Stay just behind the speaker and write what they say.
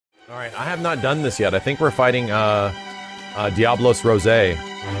Alright, I have not done this yet. I think we're fighting, Diablos Rosé.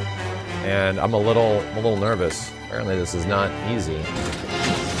 And I'm a little nervous. Apparently this is not easy.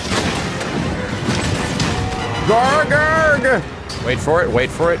 Garg! Wait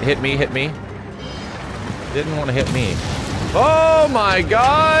for it, hit me. Didn't want to hit me. Oh my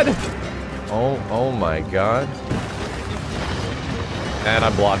god! Oh my god. And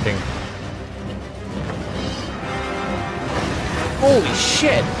I'm blocking. Holy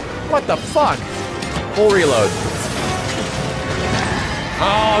shit! What the fuck? Full reload.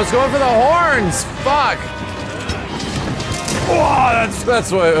 Oh, I was going for the horns! Fuck! Oh,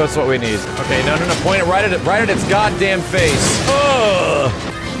 that's what we need. Okay, no, point it right at its goddamn face. Ugh!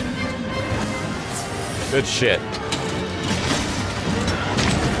 Good shit.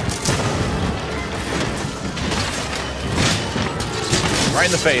 Right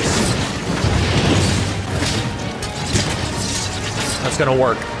in the face. That's gonna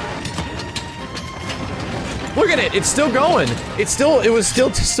work. Look at it, it's still going. It was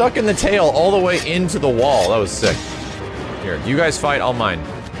still stuck in the tail all the way into the wall. That was sick. Here, you guys fight, I'll mine.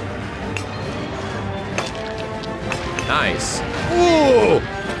 Nice. Ooh!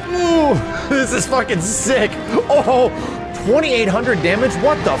 Ooh! This is fucking sick! Oh! 2,800 damage?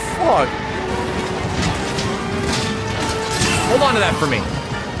 What the fuck? Hold on to that for me.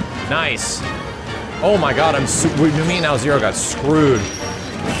 Nice. Oh my god, me and now Zero got screwed.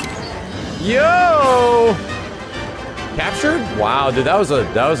 Yo! Captured? Wow, dude, that was a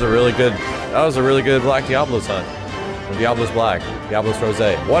really good Black Diablos hunt. Or Diablos Black, Diablos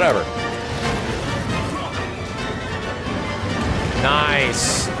Rosé, whatever.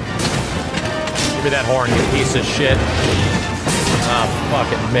 Nice. Give me that horn, you piece of shit. Ah, fuck,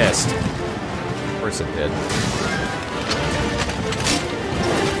 it missed. Of course it did.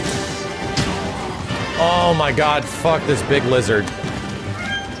 Oh my god, fuck this big lizard.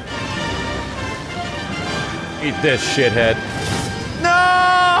 Eat this, shithead. No!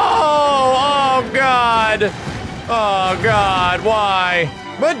 Oh god! Oh god, why?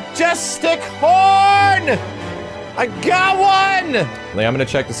 Majestic horn! I got one! I'm gonna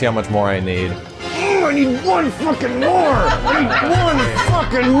check to see how much more I need. Oh, I need one fucking more! I need one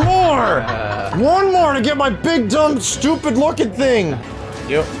fucking more! One more to get my big, dumb, stupid looking thing!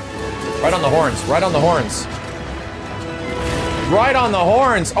 Yep. Right on the horns, right on the horns. Right on the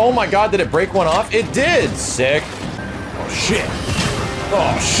horns! Oh my god, did it break one off? It did! Sick. Oh shit.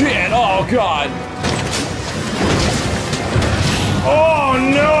 Oh shit, oh god. Oh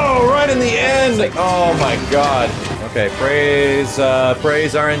no, right in the end! Oh my god. Okay, praise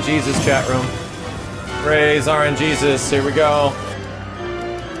RNGesus, chat room. Praise RNGesus, here we go.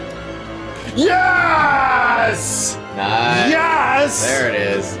 Yes! Nice. Yes! There it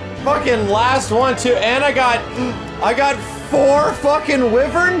is. Fucking last one too, and I got 4 fucking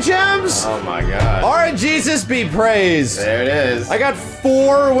wyvern gems? Oh my god. RNGesus be praised. There it is. I got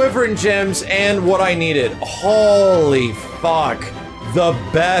 4 wyvern gems and what I needed. Holy fuck. The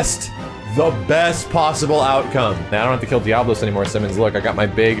best possible outcome. Now I don't have to kill Diablos anymore, Simmons. Look, I got my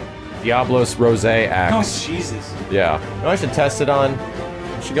big Diablos Rosé axe. Oh, Jesus. Yeah. You know what I should test it on?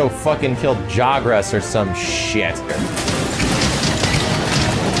 I should go fucking kill Jogress or some shit.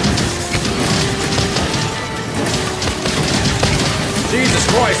 Jesus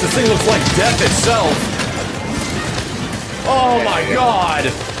Christ, this thing looks like death itself. Oh my god.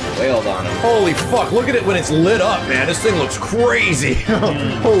 Wailed on him. Holy fuck, look at it when it's lit up, man. This thing looks crazy.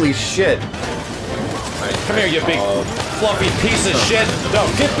 Holy shit. Right, come here, you big fluffy piece of shit. No,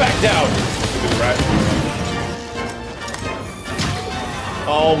 get back down.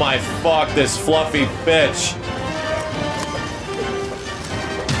 Oh my fuck, this fluffy bitch.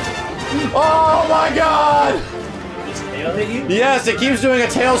 Oh my god! Tail hit you? Yes, it keeps doing a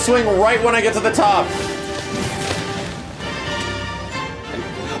tail swing right when I get to the top.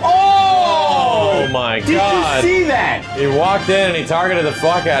 Oh my god. Did you see that? He walked in and he targeted the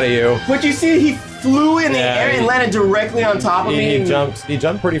fuck out of you. But you see he flew in the air and landed directly on top of me. He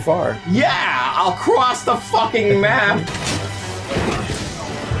jumped pretty far. Yeah, I'll cross the fucking map.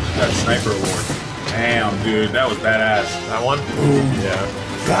 That sniper award. Damn, dude, that was badass. That one? Boom. Yeah.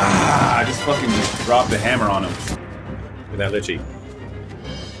 Ah, I just fucking dropped the hammer on him. Look at that Lichy.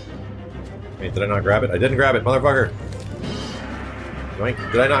 Wait, did I not grab it? I didn't grab it, motherfucker. Doink.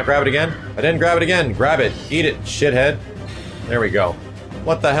 Did I not grab it again? I didn't grab it again. Grab it. Eat it, shithead. There we go.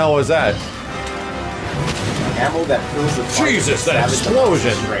 What the hell was that? Ammo that fills the fire. Jesus, that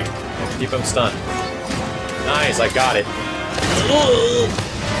explosion! Right. Keep him stunned. Nice, I got it.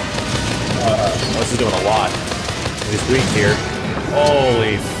 This is doing a lot. He's weak here.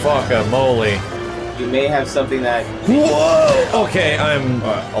 Holy fuck-a-moly. You may have something that. Whoa! Okay, I'm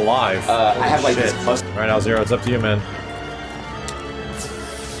alive. I have like Shit. this plus. Alright, Al-Zero, it's up to you, man.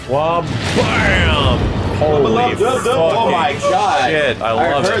 Whoa, bam! Holy fucking Oh my god! shit, I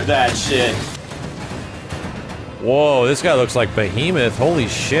love heard it. that shit. Whoa, this guy looks like Behemoth. Holy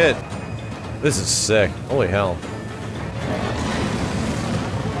shit. This is sick. Holy hell.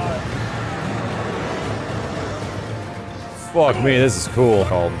 Fuck me, this is cool.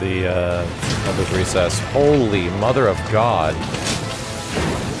 Called the, Elder's Recess. Holy mother of God.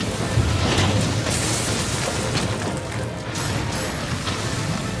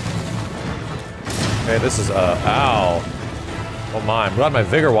 Okay, this is, ow. Oh my, I'm glad my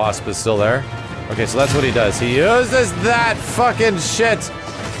Vigor Wasp is still there. Okay, so that's what he does. He uses that fucking shit!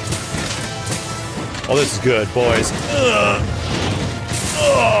 Oh, this is good, boys. Ugh.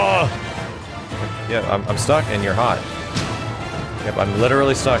 Ugh. Yeah, I'm stuck and you're hot. Yep, I'm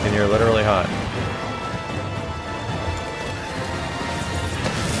literally stuck and you're literally hot.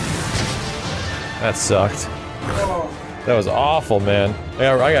 That sucked. That was awful, man.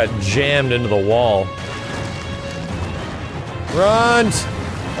 I got jammed into the wall. Run!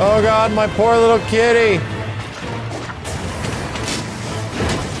 Oh god, my poor little kitty!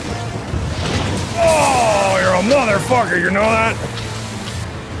 Oh, you're a motherfucker, you know that?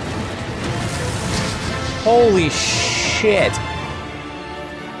 Holy shit.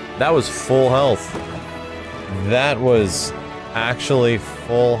 That was full health. That was actually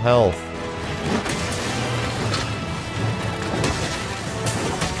full health.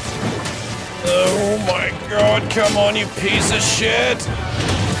 Oh my god, come on, you piece of shit!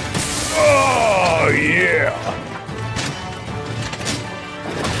 Oh, yeah!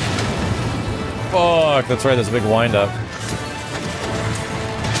 Fuck, that's right, there's a big wind-up.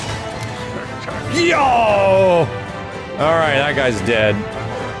 Yo! Alright, that guy's dead.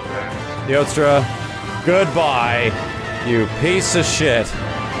 Yotstra, goodbye, you piece of shit.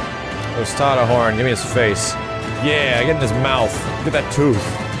 Tostada Horn, give me his face. Yeah, get in his mouth. Look at that tooth.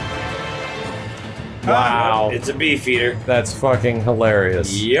 Wow. It's a beefeater. That's fucking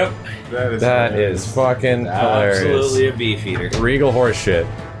hilarious. Yep. That is fucking hilarious. Absolutely a beefeater. Regal horse shit.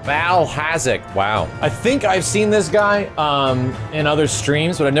 Val Hazek. Wow. I think I've seen this guy in other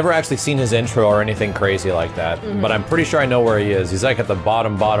streams, but I've never actually seen his intro or anything crazy like that. But I'm pretty sure I know where he is. He's like at the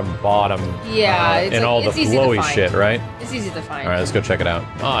bottom. Yeah, in all the flowy shit, right? It's easy to find. All right, let's go check it out.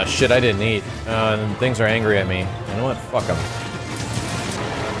 Oh shit, I didn't eat. And things are angry at me. You know what? Fuck them.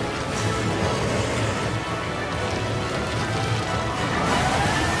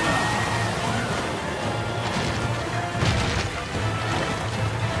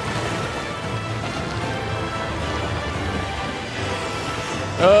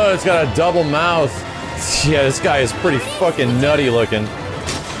 Oh, it's got a double mouth. Yeah, this guy is pretty fucking nutty looking.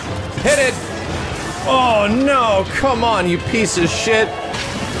 Hit it! Oh no, come on, you piece of shit!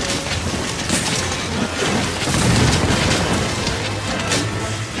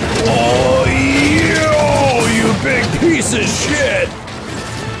 Oh, you big piece of shit!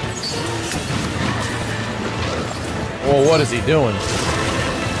 Well, what is he doing?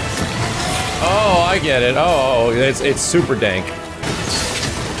 Oh, I get it. Oh, it's super dank.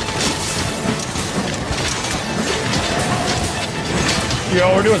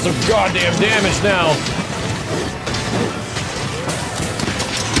 Yo, we're doing some goddamn damage now.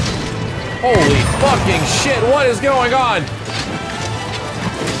 Holy fucking shit, what is going on?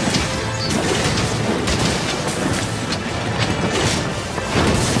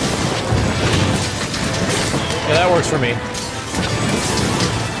 Yeah, that works for me.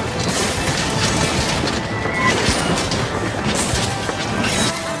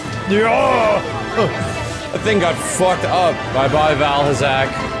 Yeah! That thing got fucked up by Val Hazak.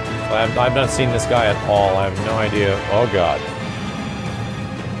 I've not seen this guy at all. I have no idea. Oh god.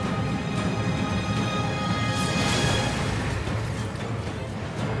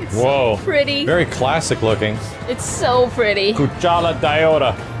 It's Whoa. so pretty. Very classic looking. It's so pretty. Kuchala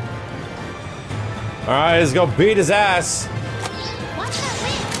Diota. Alright, let's go beat his ass.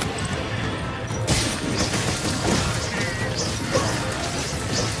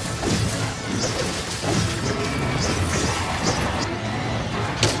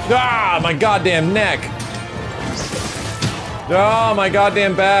 Ah, my goddamn neck! Oh, my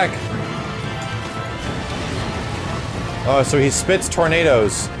goddamn back! Oh, so he spits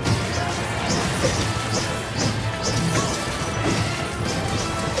tornadoes.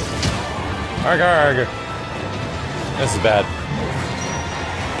 Arg, arg. This is bad.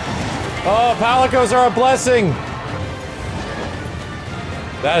 Oh, palicos are a blessing!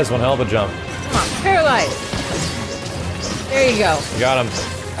 That is one hell of a jump. Come on, paralyze. There you go. Got him.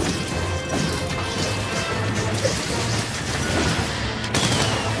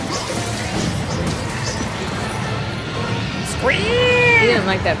 He didn't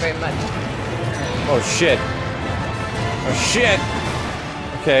like that very much. Oh shit. Oh shit.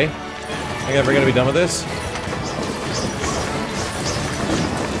 Okay. Think I'm ever gonna be done with this?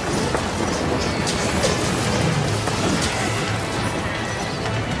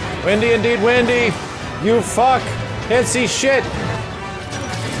 Windy indeed, windy! You fuck! Can't see shit!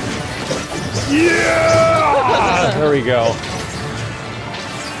 Yeah! There we go.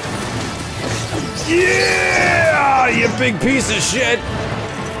 Yeah! You big piece of shit!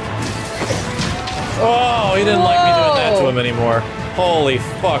 Oh, he didn't like me doing that to him anymore. Holy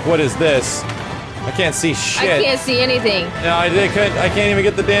fuck, what is this? I can't see shit. I can't see anything. No, I can't even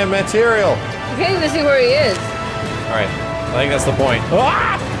get the damn material. You can't even see where he is. Alright, I think that's the point.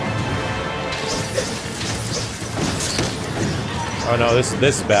 Ah! Oh no, this is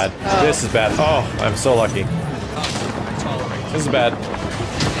bad. Oh. This is bad. Oh, I'm so lucky. This is bad.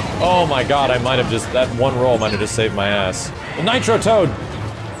 Oh my god, I might have just, that one roll might have just saved my ass. The Nitro Toad!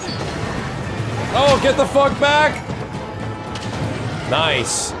 Oh, get the fuck back!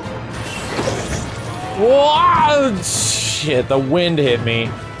 Nice. Whoa! Shit, the wind hit me.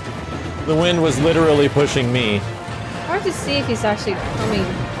 The wind was literally pushing me. Hard to see if he's actually coming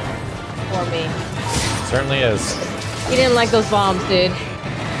for me. Certainly is. He didn't like those bombs, dude.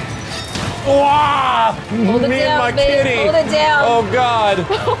 Wah! Hold it Me down, and my babe. kitty! Hold it down. Oh god!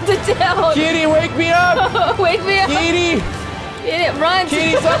 Hold it down. Kitty, wake me up! Wake me up. Kitty! Get it, run.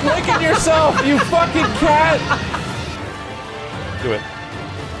 Kitty, stop licking yourself, you fucking cat! Do it.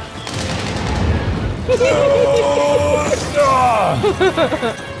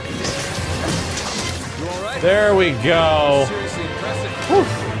 There we go.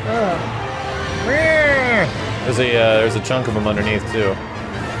 There's a chunk of them underneath too.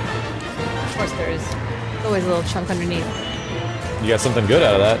 Of course there is. There's always a little chunk underneath. You got something good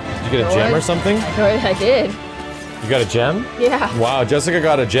out of that? Did you get a gem or something? I did. You got a gem? Yeah. Wow, Jessica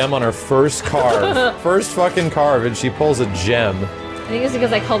got a gem on her first carve. First fucking carve, and she pulls a gem. I think it's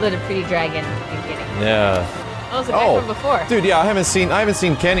because I called it a pretty dragon at the beginning. Yeah. Oh, it's the guy from before. Dude, yeah, I haven't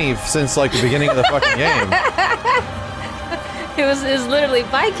seen Kenny since like the beginning of the fucking game. It was literally,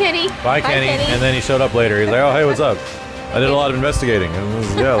 bye Kenny. Bye, Kenny. And then he showed up later. He's like, oh, hey, what's up? I did a lot of investigating. And it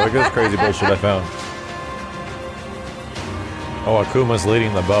was, yeah, look at this crazy bullshit I found. Oh, Akuma's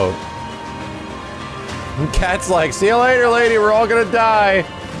leading the boat. And Cat's like, see you later, lady. We're all gonna die.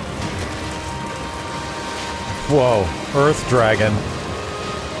 Whoa, Earth Dragon.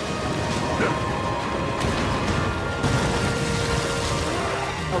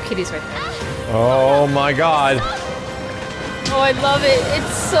 Oh, Kitty's right there. Oh my god. Oh, I love it.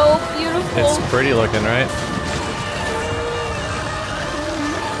 It's so beautiful. It's pretty looking, right?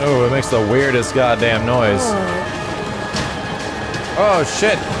 Oh, it makes the weirdest goddamn noise. Oh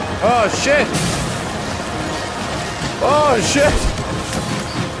shit! Oh shit! Oh shit!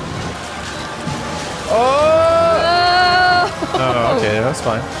 Oh! Oh, okay, that's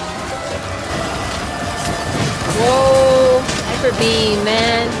fine. Whoa! Hyper beam,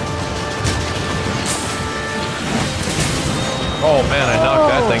 man. Oh man, I knocked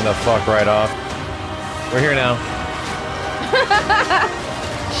that thing the fuck right off. We're here now.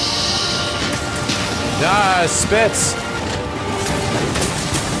 Ah, spits!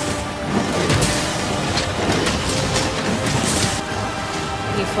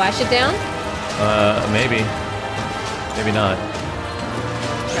 Can you flash it down? Maybe. Maybe not.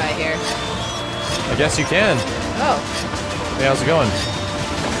 Try here. I guess you can. Oh. Hey, how's it going?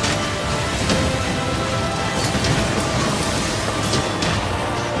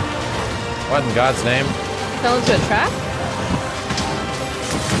 What in God's name? Fell into a trap?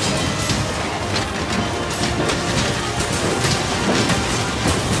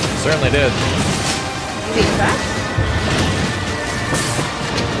 Certainly did. Easy trap?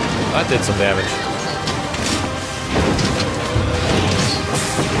 That did some damage.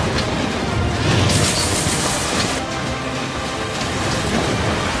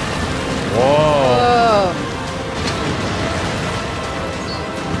 Whoa. Whoa.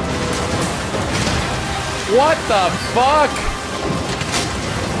 What the fuck?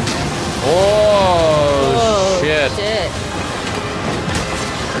 Oh, shit.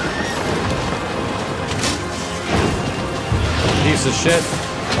 Piece of shit.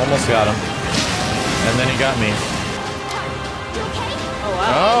 Almost got him. And then he got me. Oh,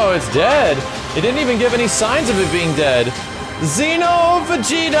 wow. Oh, it's dead. It didn't even give any signs of it being dead. Xeno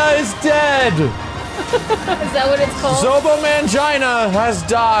Vegeta is dead. Is that what it's called? Zobo Mangina has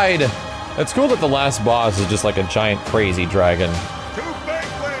died. It's cool that the last boss is just like a giant crazy dragon.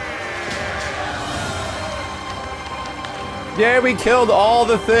 Yeah, we killed all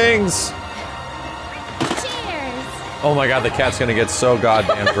the things. Cheers! Oh my god, the cat's gonna get so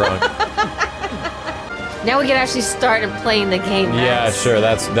goddamn drunk. Now we can actually start playing the game, Max. Yeah, sure,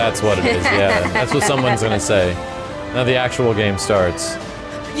 that's what it is, yeah. That's what someone's gonna say. Now the actual game starts.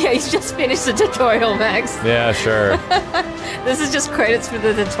 Yeah, you just finished the tutorial, Max. Yeah, sure. This is just credits for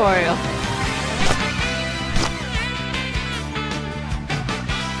the tutorial.